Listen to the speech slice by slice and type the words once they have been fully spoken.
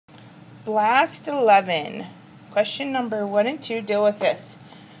Blast 11. Question number 1 and 2 deal with this.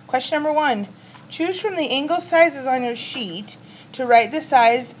 Question number 1. Choose from the angle sizes on your sheet to write the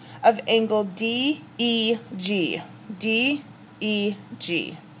size of angle DEG.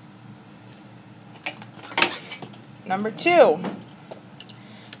 DEG. Number 2.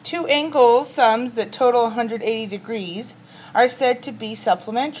 Two angle sums that total 180 degrees are said to be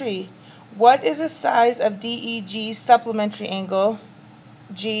supplementary. What is the size of DEG's supplementary angle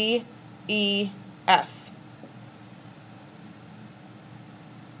GEF?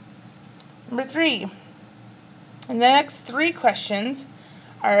 Number 3. And the next 3 questions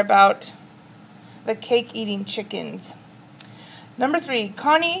are about the cake-eating chickens. Number 3.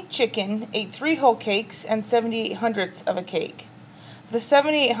 Connie Chicken ate 3 whole cakes and 78/100ths of a cake. The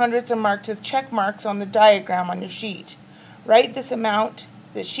 78/100ths are marked with check marks on the diagram on your sheet. Write this amount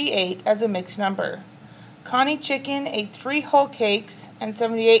that she ate as a mixed number. Connie Chicken ate 3 whole cakes and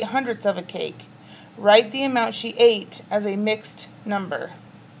 78/100ths of a cake. Write the amount she ate as a mixed number.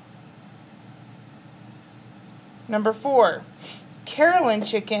 Number 4. Carolyn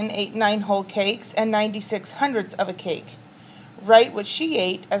Chicken ate 9 whole cakes and 96/100ths of a cake. Write what she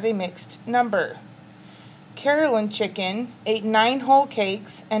ate as a mixed number. Carolyn Chicken ate 9 whole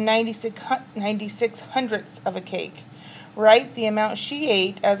cakes and 96/100ths of a cake. Write the amount she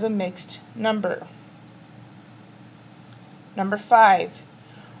ate as a mixed number. Number 5.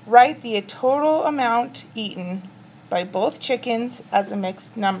 Write the total amount eaten by both chickens as a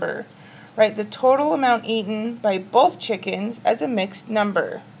mixed number. Write the total amount eaten by both chickens as a mixed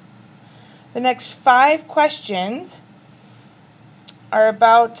number. The next 5 questions are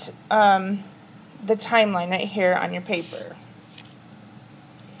about the timeline right here on your paper.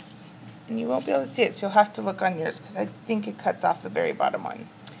 And you won't be able to see it, so you'll have to look on yours because I think it cuts off the very bottom one.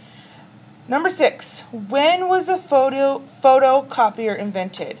 Number 6. When was the photocopier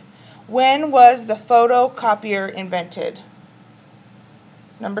invented? When was the photocopier invented?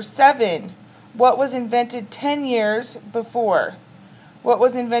 Number 7. What was invented 10 years before? What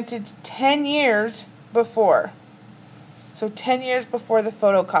was invented 10 years before? So 10 years before the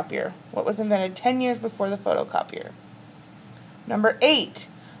photocopier. What was invented 10 years before the photocopier? Number 8.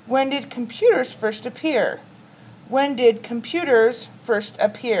 When did computers first appear? When did computers first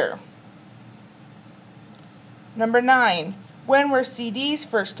appear? Number 9. When were CDs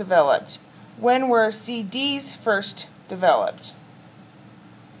first developed? When were CDs first developed?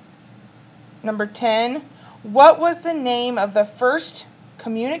 Number 10. What was the name of the first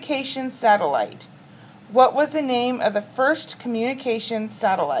communication satellite? What was the name of the first communication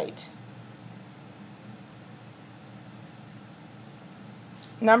satellite?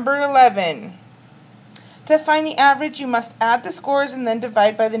 Number 11. To find the average, you must add the scores and then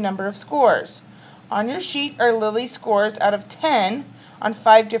divide by the number of scores. On your sheet are Lily's scores out of 10 on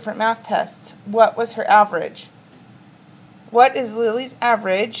 5 different math tests. What was her average? What is Lily's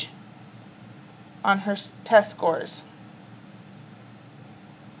average on her test scores?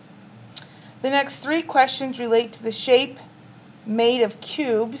 The next 3 questions relate to the shape made of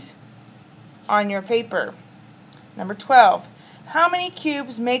cubes on your paper. Number 12. How many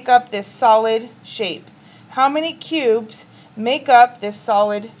cubes make up this solid shape? How many cubes make up this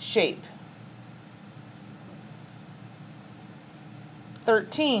solid shape?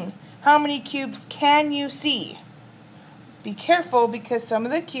 13. How many cubes can you see? Be careful because some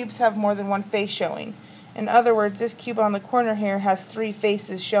of the cubes have more than one face showing. In other words, this cube on the corner here has 3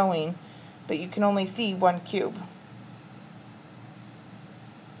 faces showing, but you can only see 1 cube.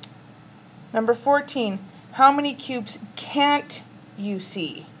 Number 14. How many cubes can't you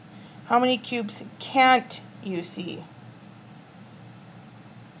see? How many cubes can't you see?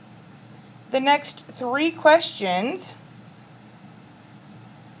 The next 3 questions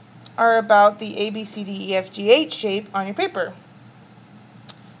are about the ABCDEFGH shape on your paper.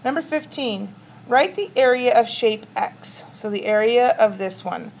 Number 15. Write the area of shape X. So the area of this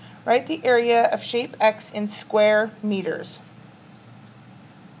one. Write the area of shape X in square meters.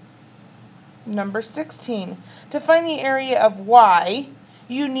 Number 16. To find the area of Y,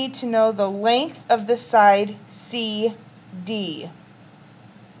 you need to know the length of the side CD.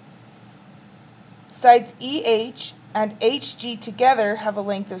 Sides EH and HG together have a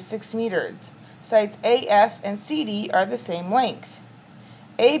length of 6 meters. Sides AF and CD are the same length.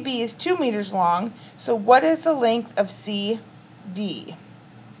 AB is 2 meters long, so what is the length of CD?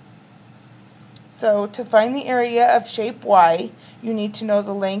 So to find the area of shape Y, you need to know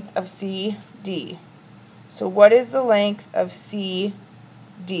the length of CD. So what is the length of CD?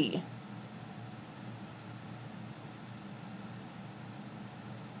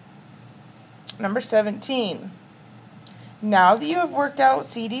 Number 17. Now that you have worked out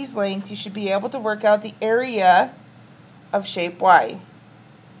CD's length, you should be able to work out the area of shape Y.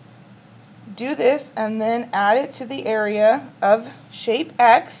 Do this and then add it to the area of shape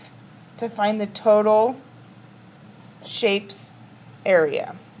X to find the total shape's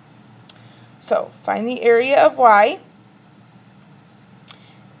area. So find the area of Y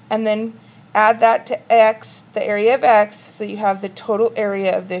and then add that to X, the area of X, so you have the total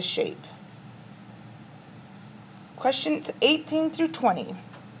area of this shape. Questions 18 through 20.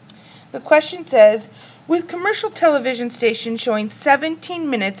 The question says, with commercial television stations showing 17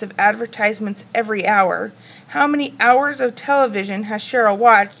 minutes of advertisements every hour, how many hours of television has Cheryl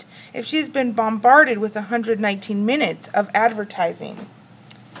watched if she's been bombarded with 119 minutes of advertising?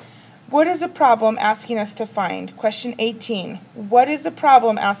 What is the problem asking us to find? Question 18. What is the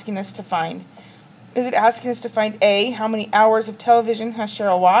problem asking us to find? Is it asking us to find A, how many hours of television has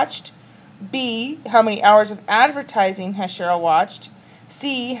Cheryl watched? B, how many hours of advertising has Cheryl watched?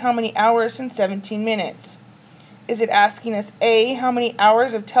 C, how many hours and 17 minutes? Is it asking us A, how many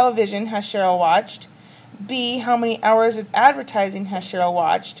hours of television has Cheryl watched? B, how many hours of advertising has Cheryl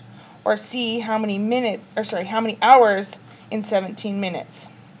watched? Or C, how many hours in 17 minutes?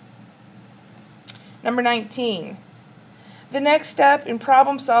 Number 19. The next step in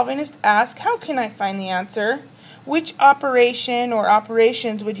problem solving is to ask, how can I find the answer? Which operation or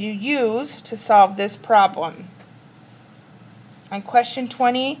operations would you use to solve this problem? On question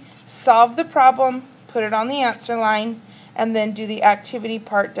 20, solve the problem, put it on the answer line, and then do the activity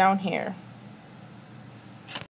part down here.